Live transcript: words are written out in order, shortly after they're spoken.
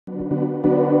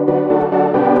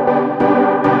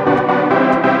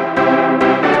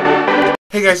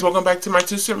Hey guys, welcome back to my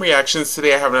 2-cent reactions.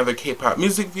 Today I have another K-pop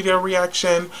music video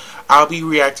reaction. I'll be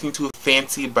reacting to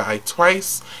Fancy by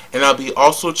Twice, and I'll be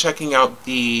also checking out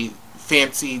the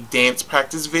Fancy dance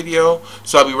practice video.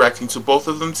 So I'll be reacting to both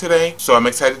of them today. So I'm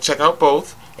excited to check out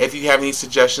both. If you have any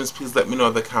suggestions, please let me know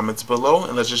in the comments below,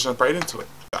 and let's just jump right into it.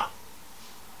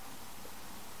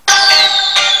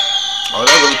 Oh,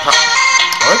 that really popped.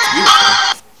 Oh, that's beautiful.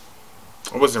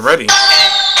 I wasn't ready. I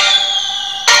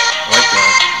like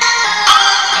that.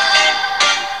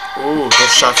 Ooh,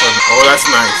 those shots are... Oh, that's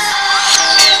nice.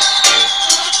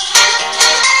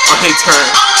 Oh, they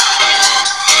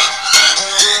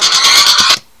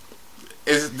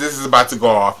turn. This is about to go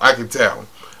off. I can tell.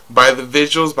 By the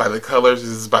visuals, by the colors,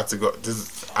 this is about to go...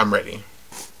 I'm ready.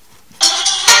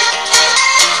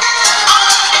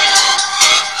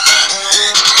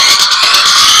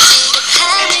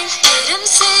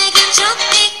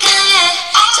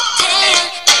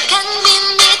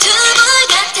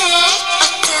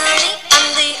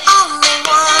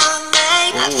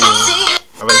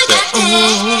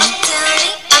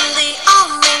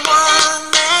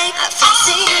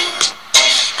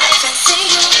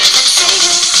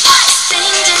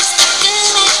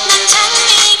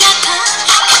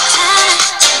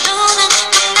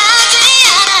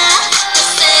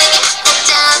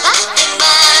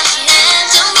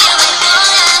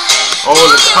 Oh,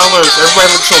 the colors, everybody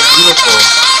looks so beautiful.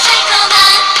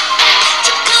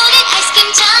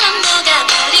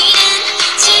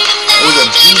 Oh, the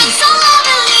beat.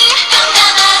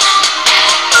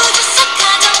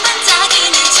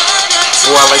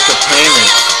 Oh, I like the planet.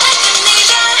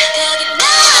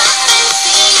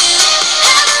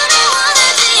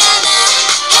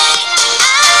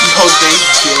 Yo, they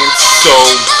dance so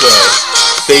good.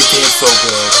 They dance so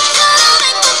good.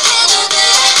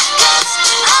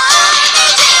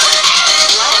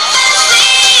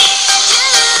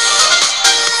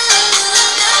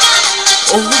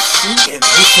 Oh, who's singing?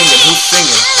 Who's singing? Who's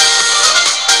singing?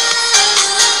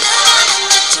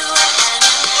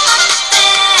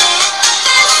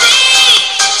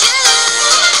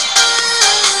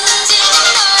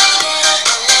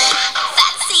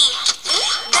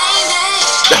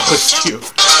 That was cute.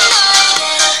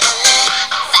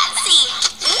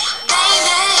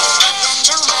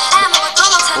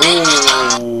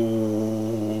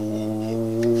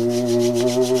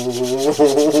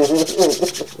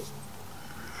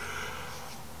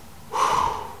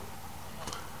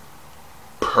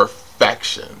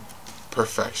 Perfection.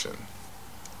 Perfection.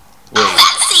 Wait.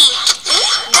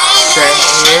 That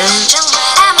hair?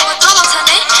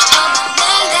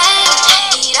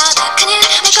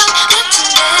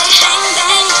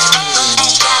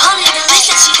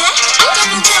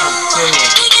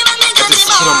 I just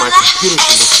put on my computer to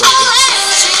look so good.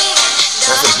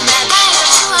 That's a beautiful shot.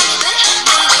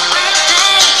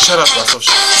 Shut up, Russell.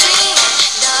 Shut up.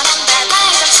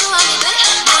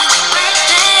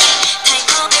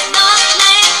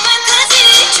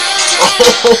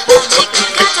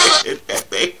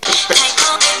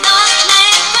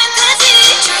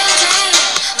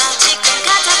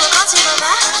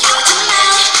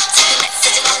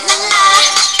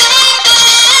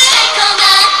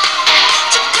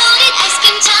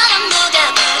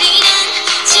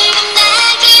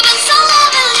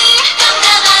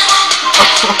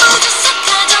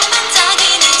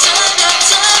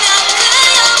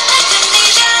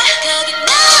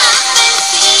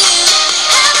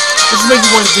 This make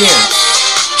you want to dance.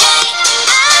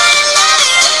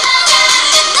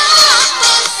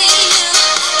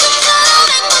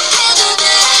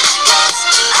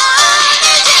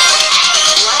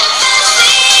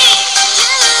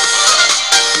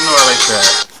 You know I like that.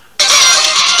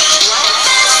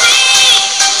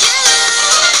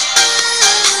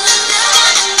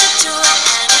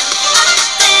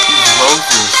 These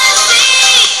roses.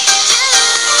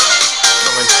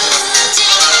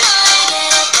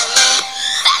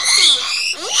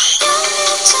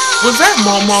 Was that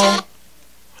Momo?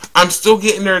 I'm still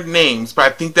getting their names, but I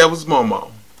think that was Momo.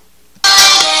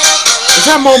 Is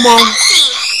that Momo?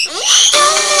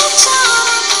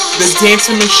 The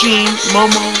dancing machine,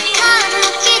 Momo?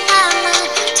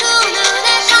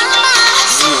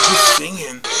 Ooh, who's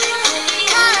singing?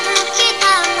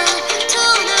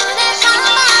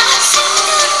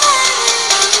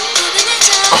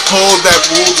 Oh, that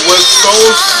move was so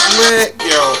slick,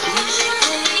 yo.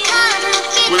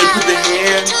 When they put the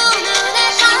hand.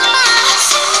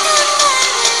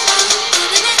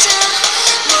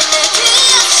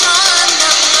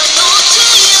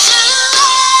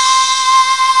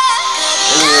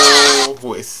 Oh,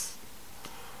 voice.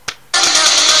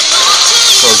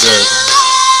 good.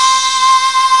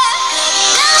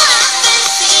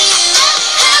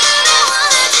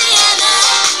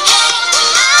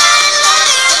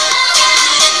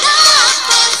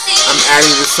 I'm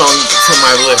adding this song to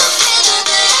my list.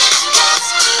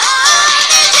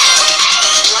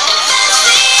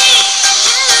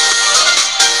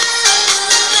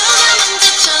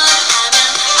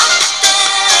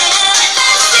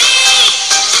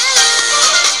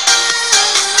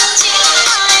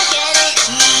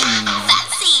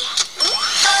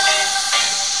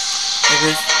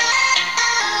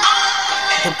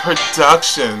 The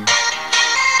production.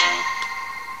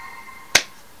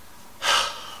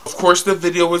 Of course, the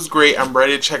video was great. I'm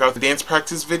ready to check out the dance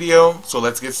practice video, so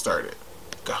let's get started.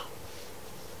 Go.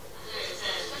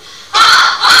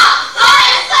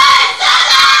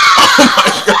 Oh my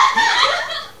god.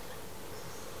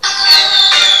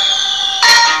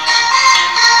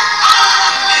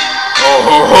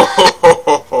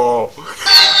 Oh.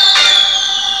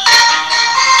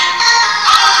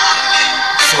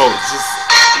 So just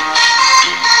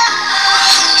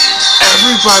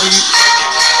everybody.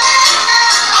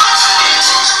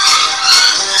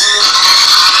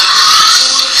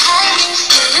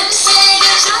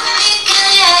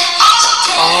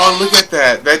 Oh, look at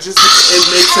that. That just, it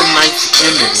makes a nice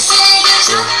image.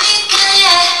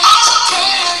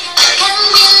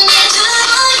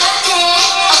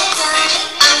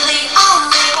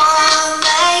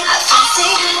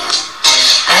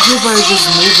 Everybody's just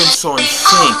moving so in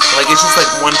sync. Like, it's just like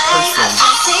one person.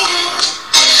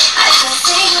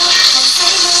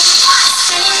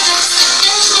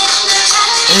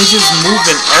 And it's just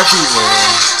moving everywhere.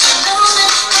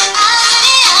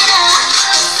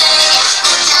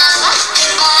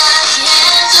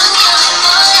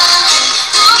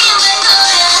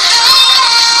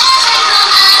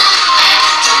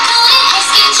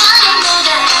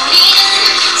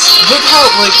 Look how,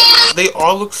 like, they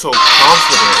all look so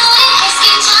confident.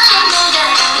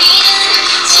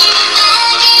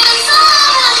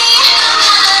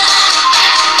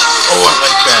 Oh, I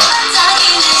like that.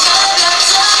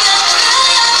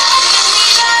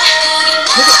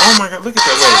 Look at, oh my god, look at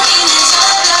that. Wait.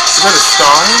 Is that a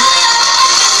star?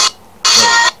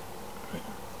 Wait.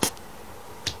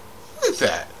 What is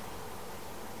that?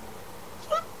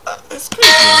 That's crazy.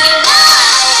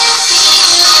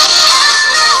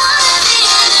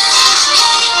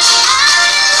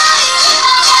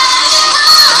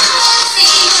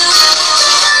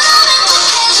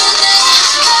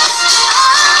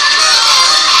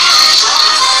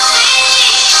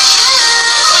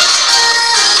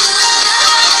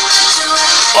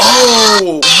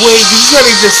 Oh, wait, did you say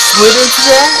they just slid into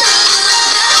that?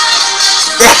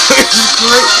 That is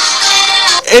great.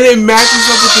 And it matches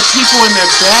up with the people in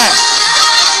their back.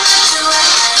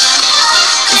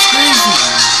 It's crazy.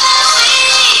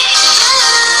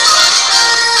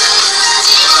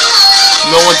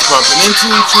 No one's bumping into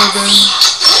each other.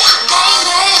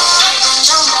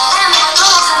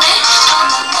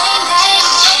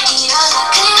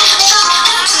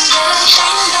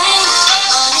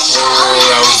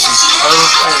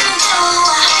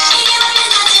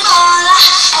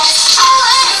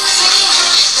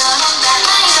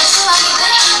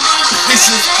 This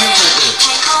is good.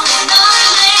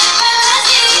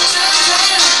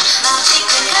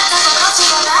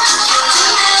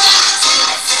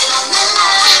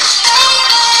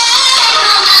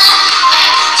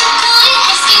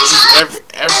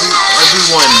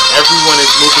 Everyone is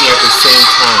moving at the same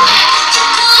time.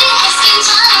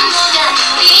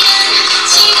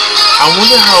 I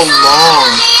wonder how long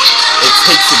it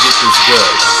takes to get this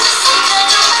good.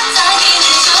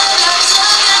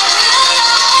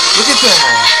 Look at that.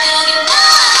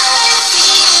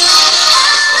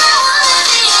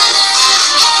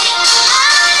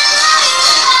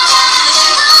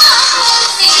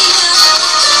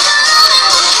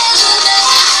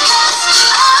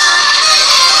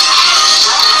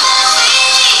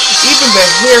 Even the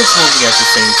hair's moving at the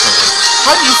same time.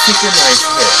 How do you synchronize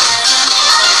hair?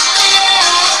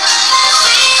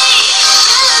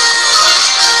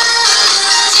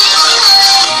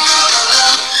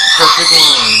 Perfect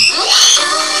line.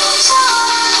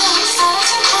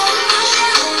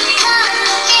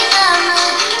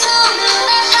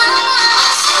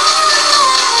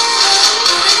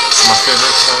 My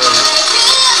favorite color.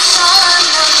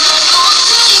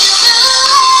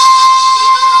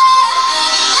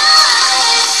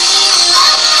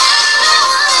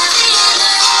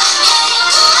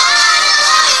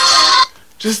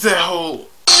 Just that whole.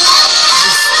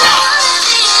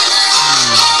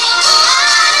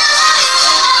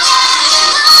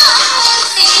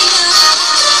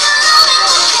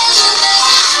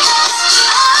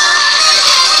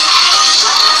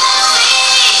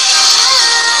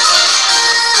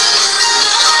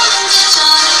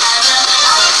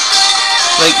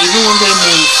 Like, even when they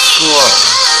move slow,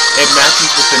 it matches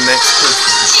with the next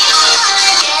person.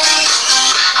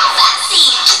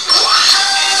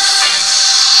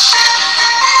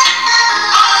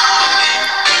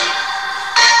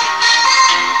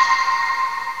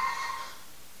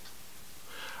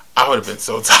 I would have been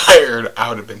so tired. I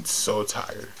would have been so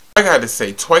tired. I gotta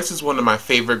say, Twice is one of my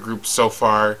favorite groups so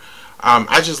far.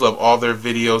 I just love all their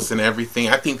videos and everything.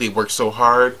 I think they work so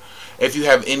hard. If you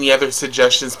have any other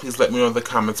suggestions, please let me know in the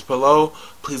comments below.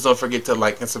 Please don't forget to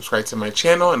like and subscribe to my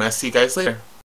channel, and I'll see you guys later.